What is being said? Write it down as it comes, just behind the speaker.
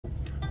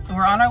So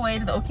we're on our way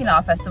to the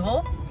Okinawa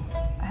Festival.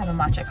 I have a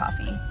matcha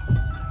coffee.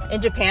 In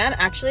Japan,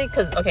 actually,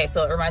 okay,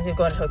 so it reminds me of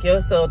going to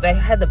Tokyo. So they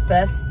had the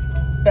best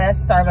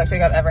Starbucks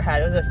drink I've ever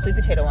had. It was a sweet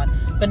potato one,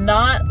 but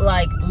not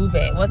like ube.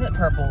 It wasn't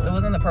purple. It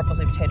wasn't the purple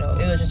sweet potato.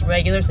 It was just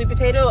regular sweet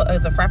potato. It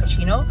was a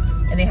frappuccino,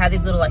 and they had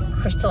these little like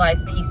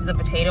crystallized pieces of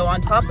potato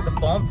on top of the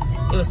foam.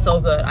 It was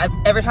so good.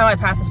 Every time I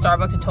passed a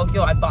Starbucks in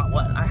Tokyo, I bought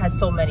one. I had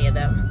so many of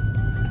them.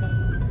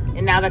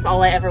 And now that's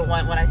all I ever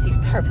want when I see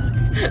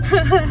Starbucks.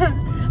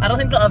 I don't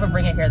think they'll ever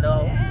bring it here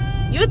though.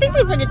 You would think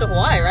they'd bring it to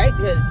Hawaii, right?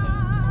 Because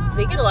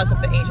they get a lot of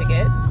stuff that Asia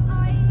gets.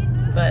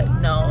 But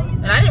no.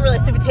 And I didn't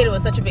realize sweet potato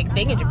was such a big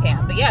thing in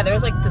Japan. But yeah, there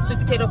was like the sweet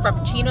potato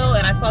frappuccino,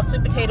 and I saw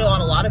sweet potato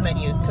on a lot of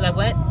menus because I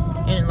went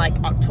in like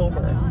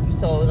October.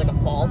 So it was like a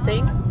fall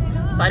thing.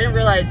 So I didn't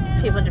realize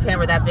people in Japan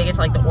were that big into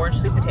like the orange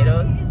sweet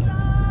potatoes.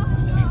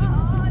 The season.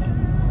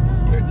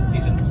 They're the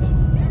season and stuff.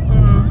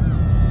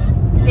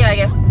 Yeah, I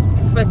guess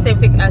the same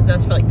thing as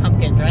us for like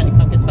pumpkins, right? Like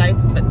pumpkin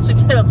spice. But sweet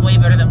potato's way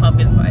better than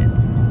pumpkin spice.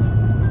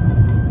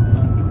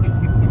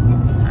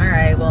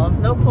 Alright, well,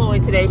 no Chloe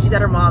today. She's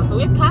at her mom's. But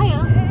we have Kaya.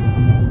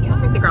 I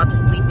think the girl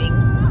just sleeping.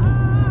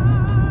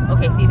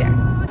 Okay, see you there.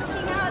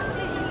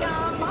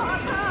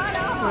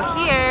 We're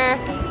here.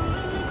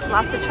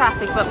 Lots of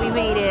traffic, but we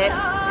made it.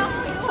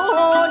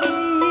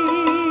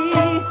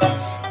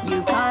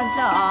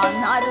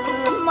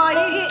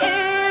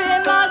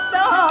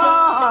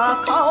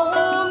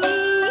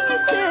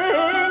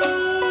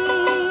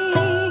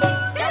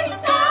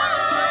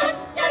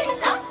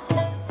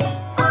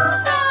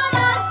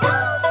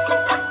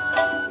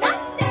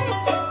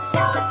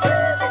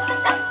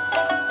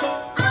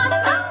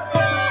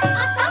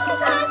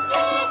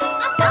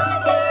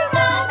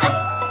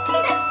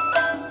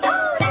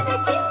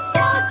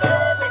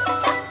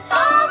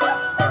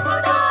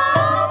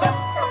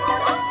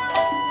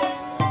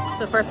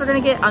 First we're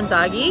gonna get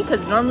andagi,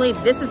 because normally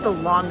this is the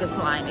longest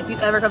line. If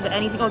you've ever come to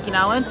anything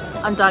Okinawan,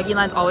 andagi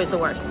line's always the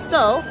worst.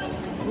 So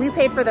we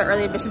paid for the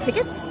early admission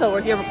tickets, so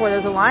we're here before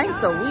there's a line.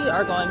 So we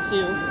are going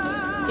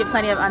to get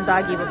plenty of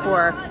andagi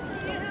before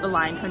the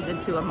line turns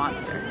into a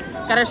monster.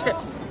 Got our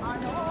scripts.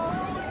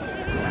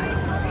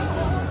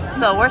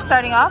 So we're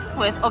starting off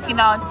with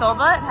Okinawan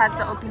soba. It has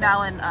the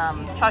Okinawan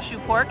chashu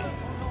pork.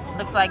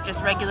 Looks like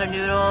just regular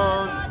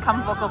noodles,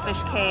 kamaboko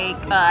fish cake.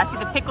 I see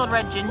the pickled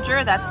red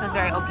ginger. That's a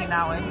very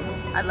Okinawan.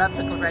 I love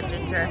pickled red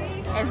ginger.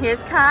 And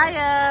here's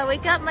Kaya.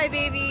 Wake up, my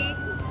baby.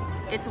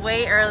 It's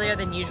way earlier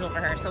than usual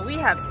for her. So we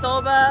have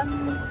soba.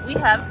 We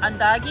have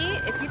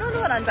andagi. If you don't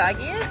know what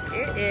andagi is,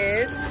 it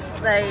is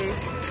like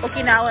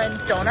Okinawan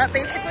donut,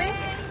 basically.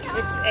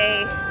 It's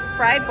a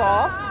fried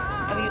ball.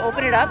 And when you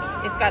open it up,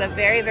 it's got a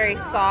very, very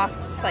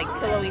soft, like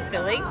pillowy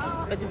filling.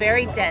 But it's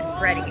very dense,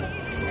 bready.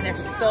 And they're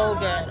so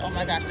good. Oh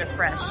my gosh, they're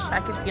fresh. I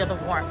can feel the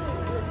warmth.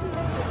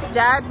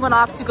 Dad went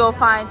off to go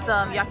find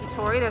some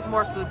yakitori. There's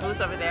more food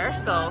booths over there,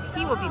 so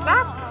he will be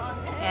back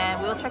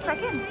and we'll check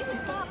back in.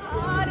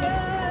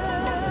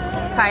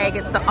 Kaya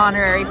gets the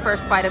honorary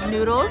first bite of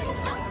noodles.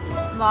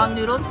 Long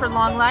noodles for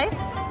long life.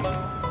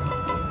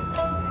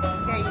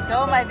 There you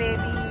go, my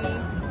baby.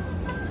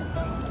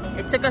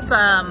 It took us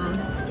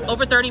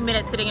over 30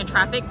 minutes sitting in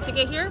traffic to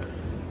get here.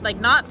 Like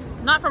not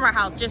from our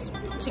house, just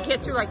to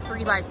get through like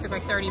 3 lights took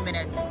like 30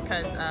 minutes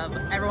because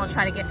everyone's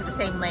trying to get to the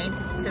same lane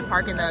to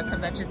park in the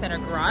convention center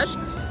garage.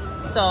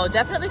 So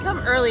definitely come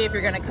early if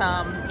you're gonna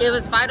come. It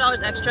was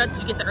 $5 extra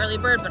to get the early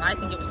bird, but I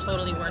think it was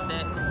totally worth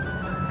it.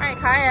 All right,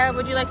 Kaya,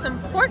 would you like some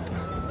pork?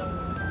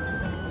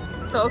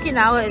 So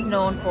Okinawa is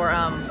known for,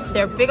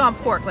 they're big on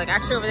pork. Like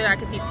actually over there I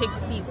can see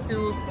pig's feet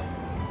soup,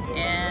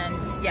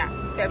 and yeah,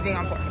 they're big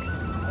on pork.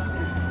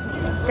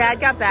 Dad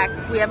got back,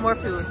 we have more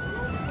food.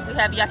 We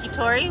have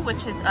yakitori,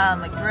 which is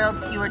like grilled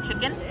skewered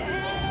chicken.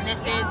 And this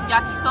is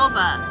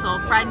yakisoba, so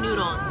fried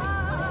noodles.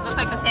 Looks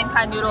like the same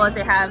kind of noodle as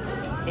they have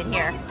in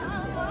here.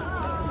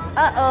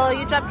 Uh-oh,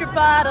 you dropped your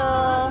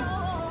bottle.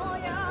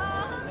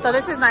 So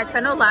this is nice. I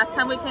know last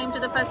time we came to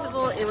the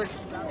festival,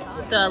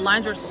 the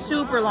lines were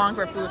super long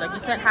for food. Like you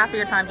spent half of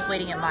your time just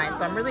waiting in line.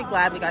 So I'm really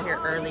glad we got here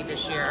early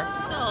this year.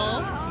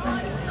 So,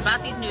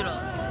 about these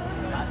noodles.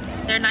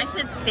 They're nice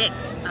and thick.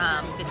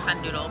 This kind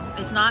of noodle.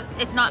 It's not,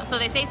 so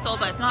they say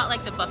soba, it's not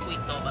like the buckwheat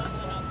soba.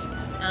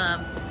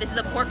 This is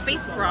a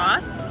pork-based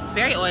broth. It's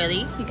very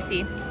oily, you can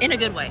see, in a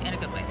good way,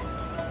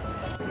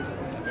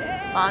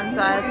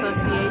 Bonsai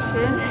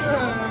Association.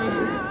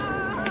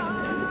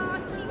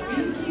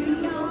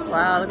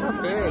 Wow, look how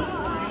big.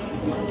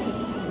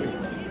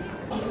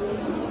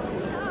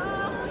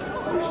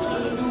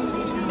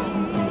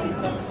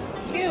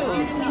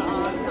 Cute.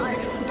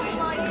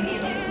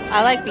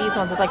 I like these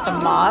ones with like the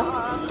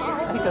moss.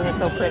 I think those are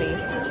so pretty.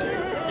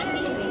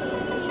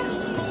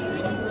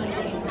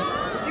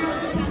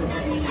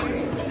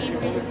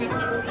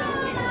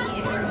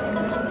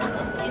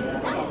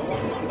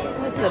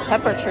 This is a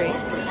pepper tree.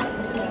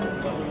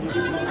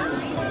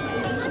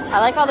 I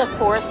like all the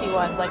foresty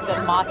ones, like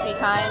the mossy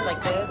kind,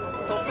 like this.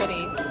 So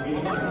pretty.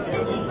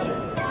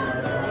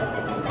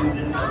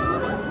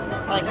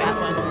 I like that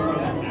one.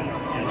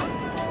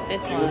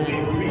 This one.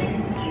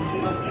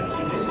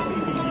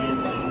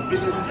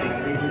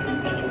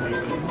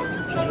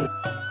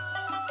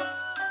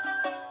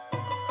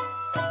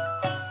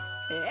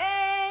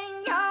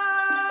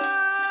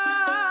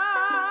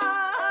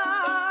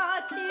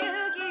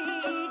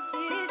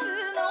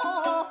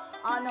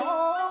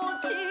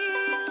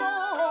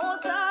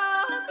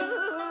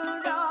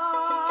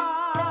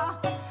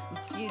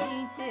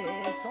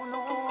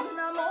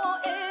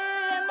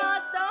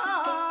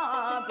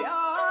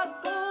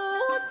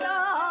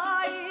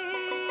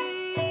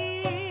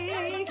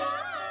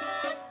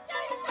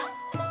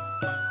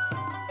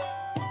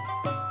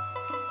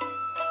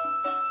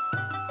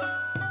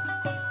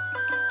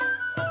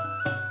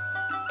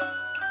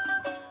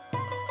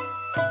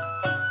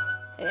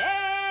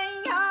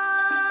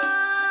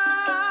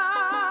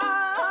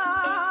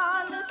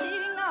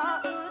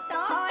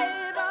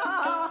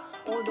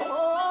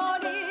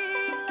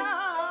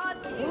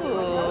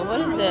 Ooh, what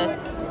is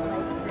this?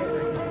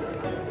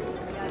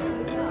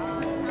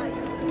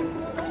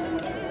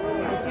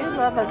 I do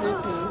love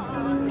Azuki.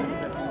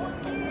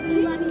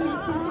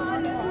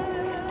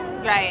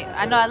 Right,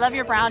 I know, I love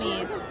your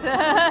brownies.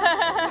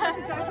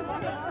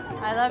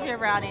 I love your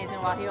brownies in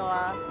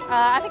Wahiawa.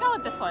 I think I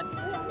want this one,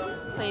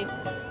 please.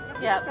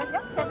 Yep.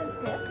 7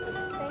 squares.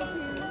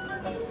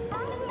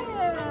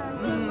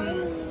 Thank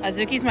you.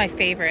 Azuki's my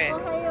favorite.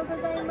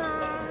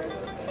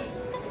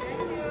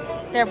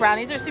 Their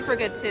brownies are super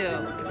good too.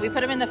 We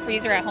put them in the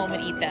freezer at home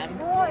and eat them.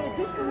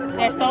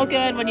 They're so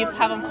good when you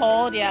have them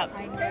cold. Yep.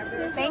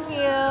 Thank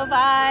you.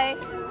 Bye.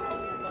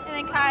 And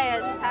then Kaya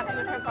is just happy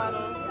with her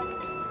bottle.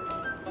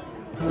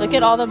 Look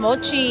at all the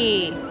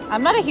mochi.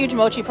 I'm not a huge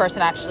mochi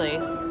person actually.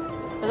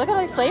 But look at all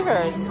these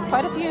flavors.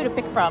 Quite a few to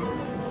pick from.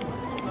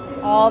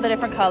 All the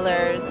different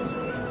colors.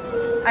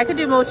 I could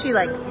do mochi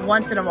like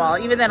once in a while.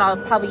 Even then I'll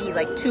probably eat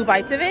like 2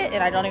 bites of it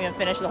and I don't even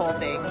finish the whole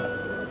thing.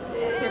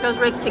 Here goes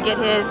Rick to get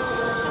his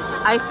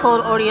ice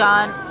cold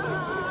Orion.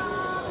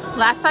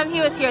 Last time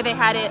he was here they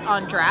had it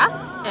on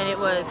draft and it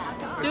was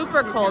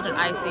super cold and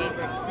icy.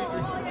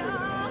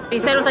 He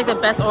said it was like the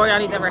best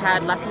Orion he's ever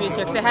had last time he was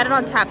here because they had it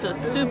on tap. It was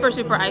super,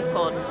 super ice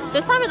cold.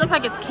 This time it looks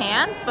like it's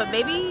canned, but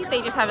maybe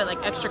they just have it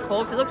like extra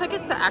cold because it looks like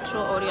it's the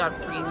actual Orion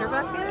freezer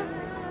back here.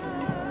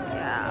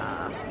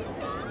 Yeah.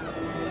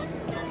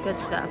 Good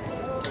stuff.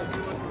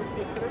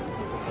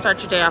 Start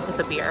your day off with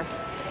a beer.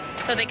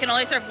 So they can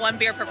only serve 1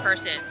 beer per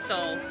person.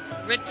 So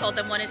Rick told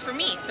them 1 is for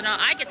me. So now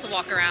I get to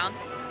walk around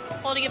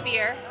holding a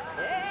beer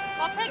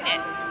while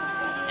pregnant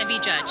and be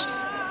judged.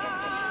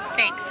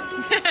 Thanks.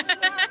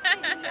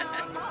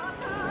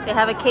 They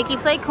have a cakey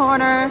plate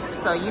corner,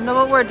 so you know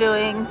what we're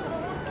doing.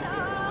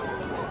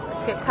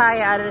 Let's get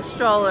Kaya out of the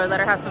stroller, let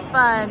her have some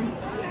fun.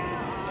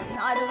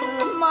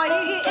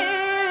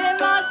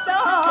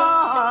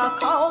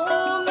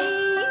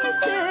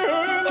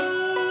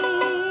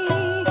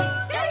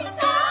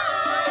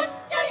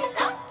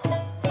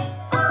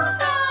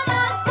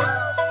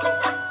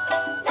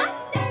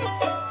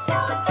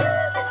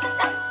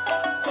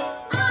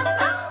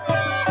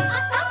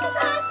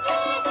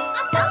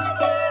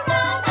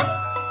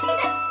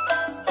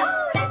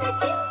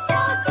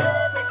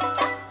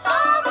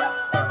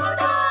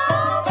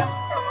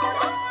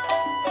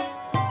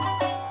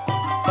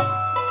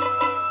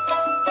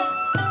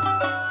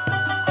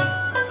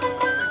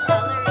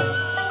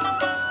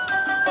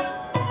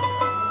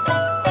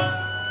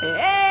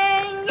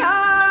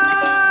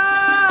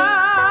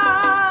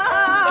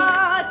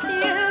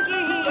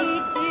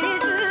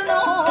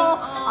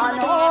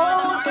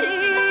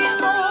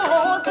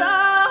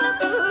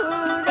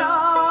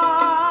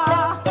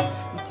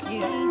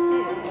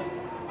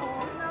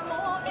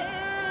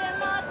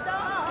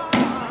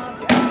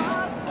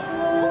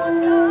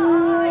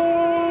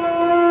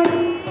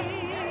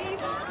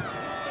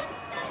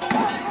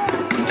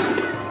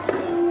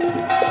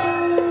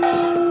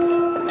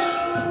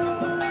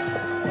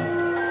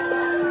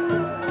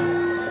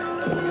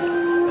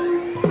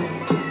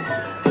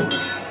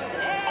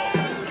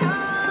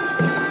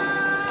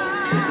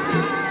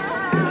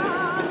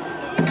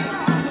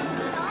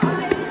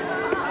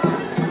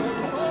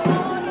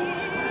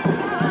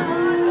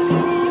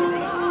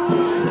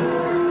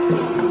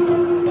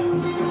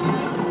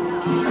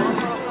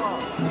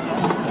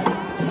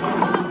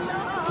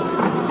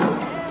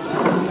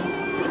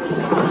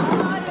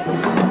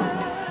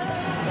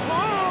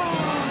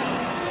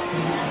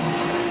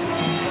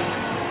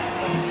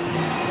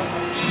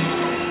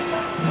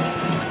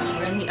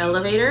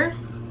 Elevator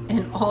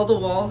and all the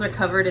walls are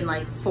covered in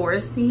like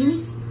forest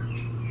scenes.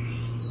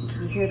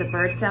 Can you hear the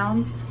bird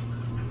sounds?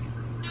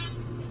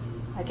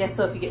 I guess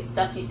so if you get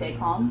stuck you stay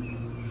calm.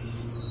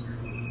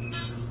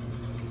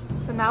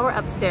 So now we're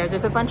upstairs.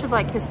 There's a bunch of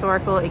like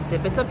historical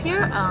exhibits up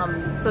here.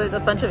 So there's a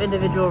bunch of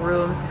individual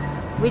rooms.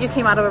 We just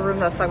came out of a room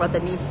that was talking about the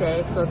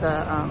Nisei, so the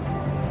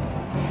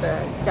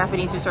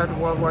Japanese who started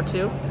World War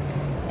II.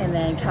 And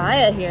then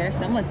Kaya here,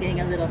 someone's getting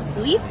a little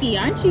sleepy,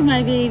 aren't you,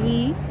 my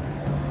baby?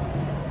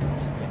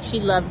 She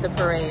loved the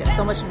parade.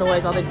 So much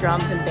noise, all the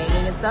drums and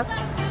banging and stuff.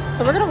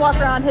 So we're gonna walk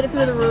around, hit a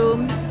few of the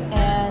rooms,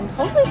 and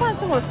hopefully find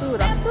some more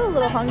food. I'm still a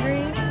little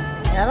hungry,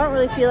 and I don't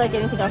really feel like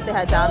anything else they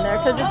had down there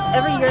because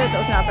every year at the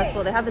Okinawan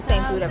Festival, they have the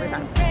same food every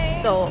time.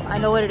 So I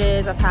know what it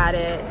is, I've had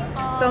it.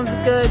 Some of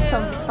it's good,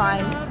 some of it's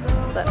fine,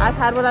 but I've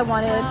had what I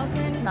wanted.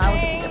 Now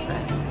it's something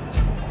different.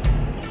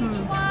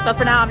 But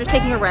for now, I'm just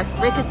taking a rest.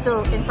 Rick is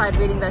still inside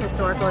reading the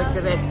historical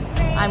exhibit.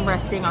 I'm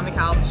resting on the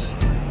couch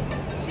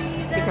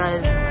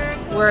because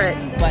we're at,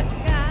 what,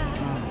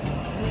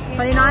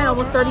 29,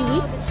 almost 30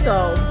 weeks?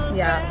 So,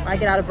 yeah, I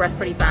get out of breath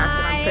pretty fast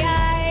and I'm pretty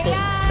big.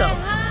 So,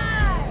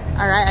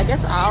 all right, I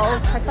guess I'll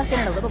check back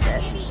in a little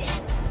bit.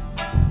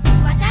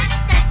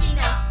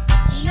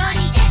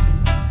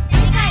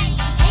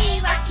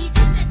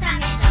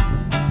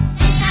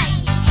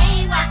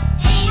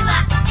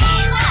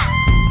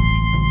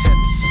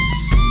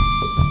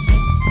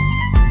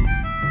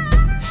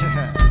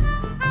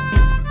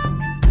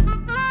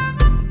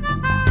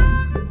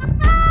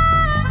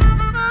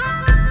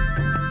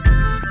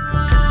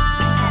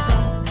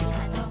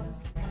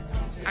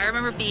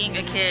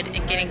 a kid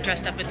and getting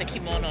dressed up in the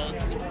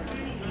kimonos.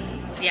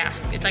 Yeah,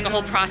 it's like a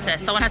whole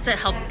process. Someone has to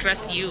help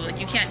dress you. Like,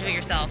 you can't do it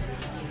yourself.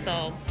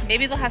 So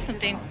maybe they'll have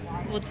something.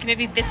 Well,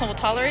 maybe this one will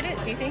tolerate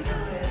it. Do you think?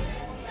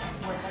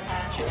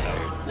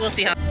 We'll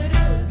see how.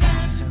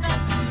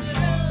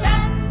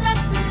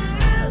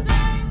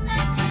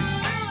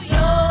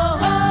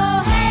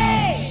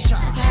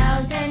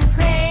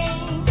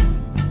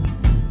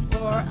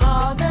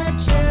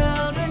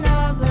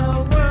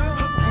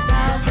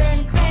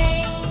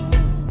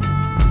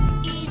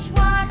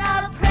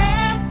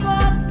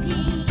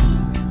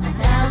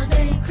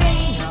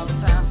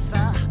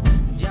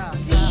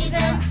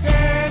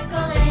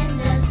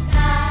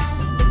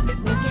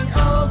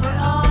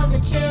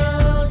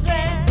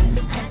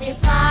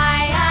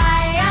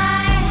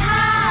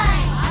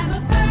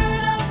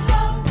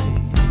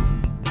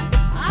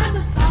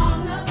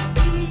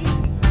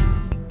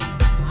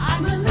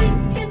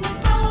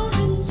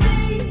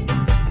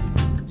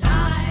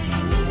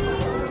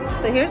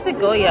 So here's the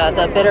Goya,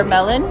 the bitter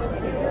melon.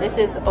 This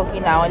is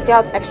Okinawan. See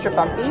how it's extra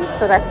bumpy?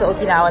 So that's the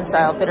Okinawan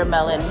style bitter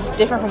melon.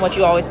 Different from what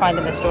you always find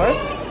in the stores.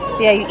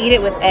 Yeah, you eat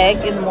it with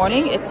egg in the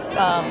morning. It's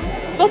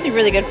supposed to be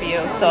really good for you.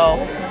 So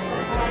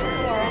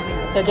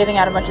they're giving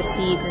out a bunch of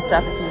seeds and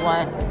stuff if you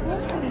want.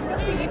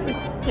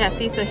 Yeah,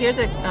 see, so here's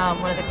a,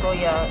 one of the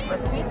Goya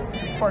recipes,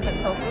 pork and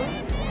tofu.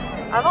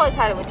 I've always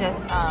had it with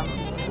just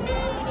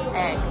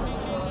egg.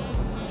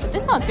 But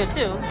this sounds good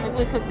too. Maybe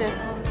we cook this.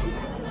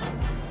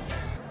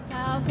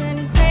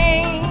 1,000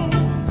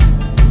 cranes,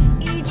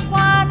 each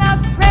one a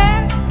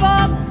prayer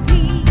for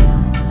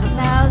peace.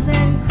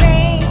 1,000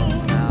 cranes,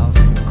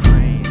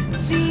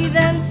 see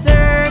them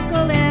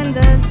circle in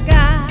the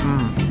sky,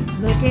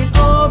 looking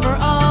over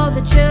all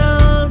the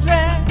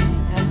children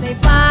as they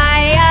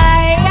fly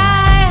high,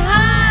 high,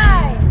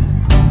 high.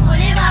 こ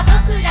れは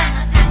僕ら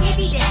の叫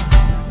びです。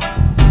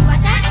私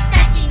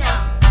たちの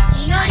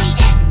祈り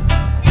です。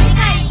世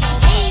界に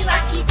平和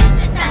築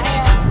くため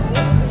の。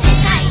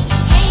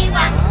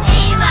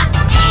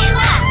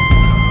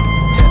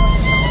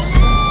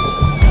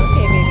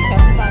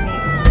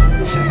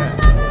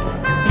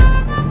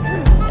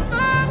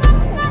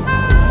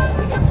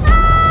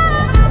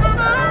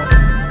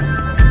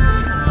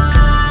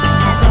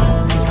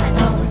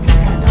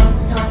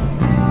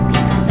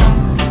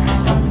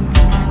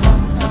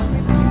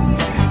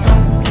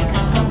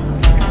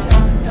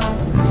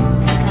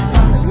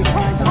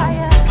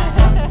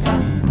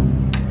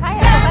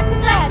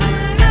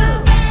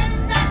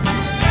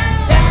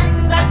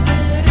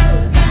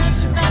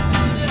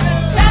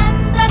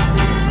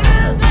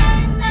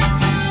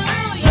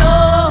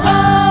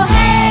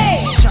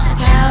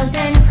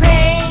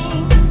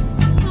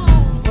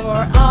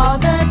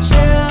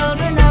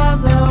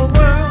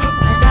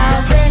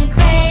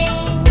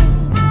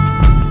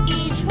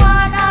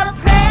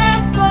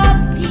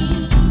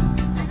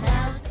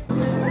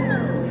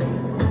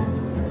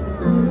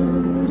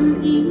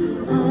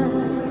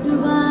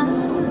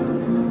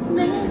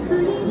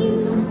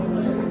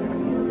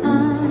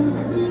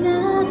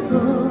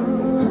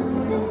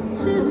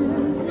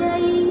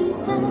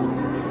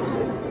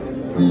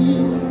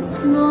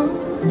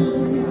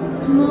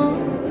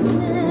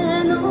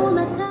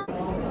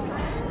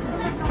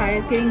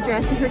 Kaya's getting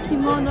dressed in her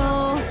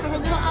kimono for her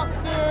little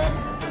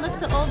outfit. Look,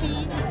 the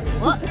obi.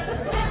 What?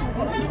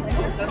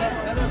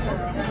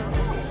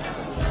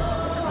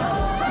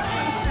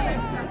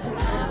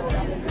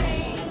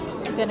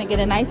 We're gonna get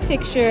a nice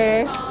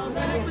picture.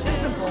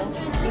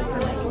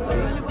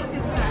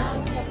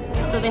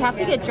 So they have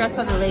to get dressed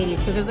by the ladies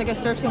because there's like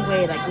a certain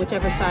way, like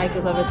whichever side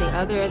goes over the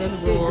other, there's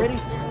rules.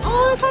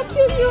 Oh, that's how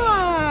cute you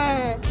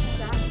are!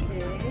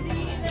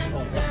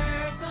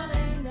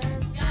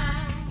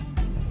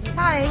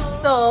 Hi,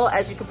 so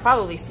as you can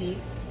probably see,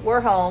 we're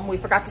home. We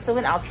forgot to film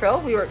an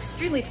outro. We were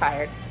extremely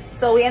tired.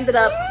 So we ended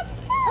up,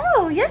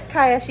 oh yes,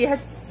 Kaya, she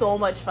had so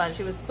much fun.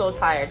 She was so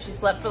tired. She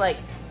slept for like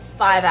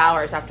 5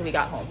 hours after we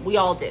got home. We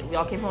all did. We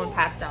all came home and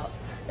passed out.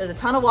 There was a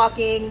ton of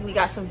walking. We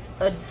got some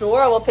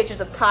adorable pictures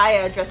of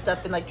Kaya dressed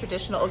up in like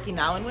traditional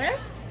Okinawan wear.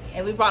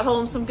 And we brought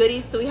home some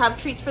goodies, so we have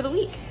treats for the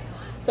week.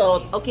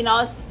 So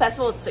Okinawa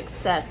Festival is a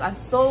success. I'm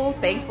so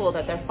thankful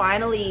that they're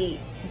finally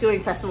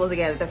doing festivals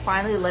again. They're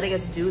finally letting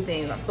us do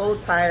things. I'm so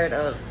tired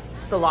of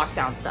the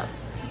lockdown stuff.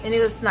 And it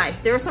was nice.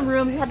 There were some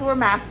rooms you had to wear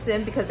masks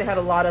in because they had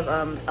a lot of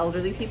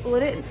elderly people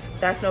in it. And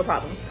that's no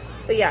problem.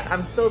 But yeah,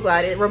 I'm so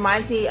glad. It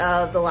reminds me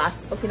of the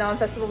last Okinawan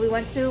Festival we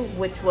went to,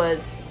 which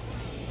was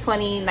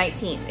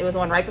 2019. It was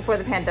one right before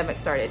the pandemic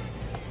started.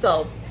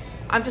 So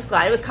I'm just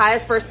glad. It was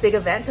Kaya's first big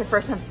event, her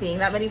first time seeing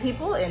that many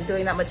people and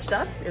doing that much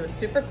stuff. It was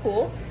super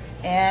cool.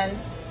 And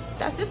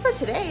that's it for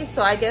today.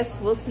 So I guess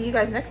we'll see you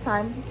guys next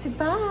time. So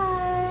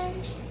bye.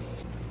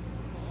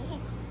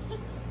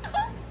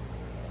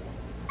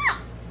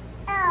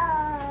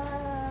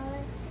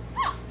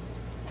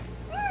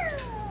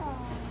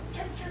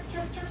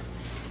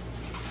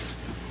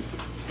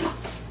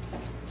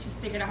 She's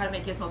figured out how to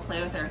make Gizmo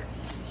play with her.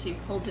 She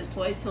holds his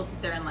toys, he'll sit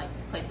there and like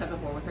play tug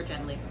of war with her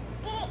gently.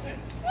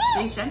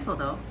 He's gentle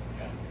though.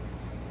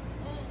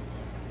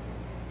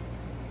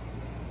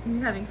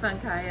 You're having fun,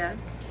 Kaya.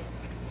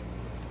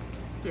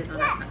 Yes, well,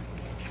 that's not.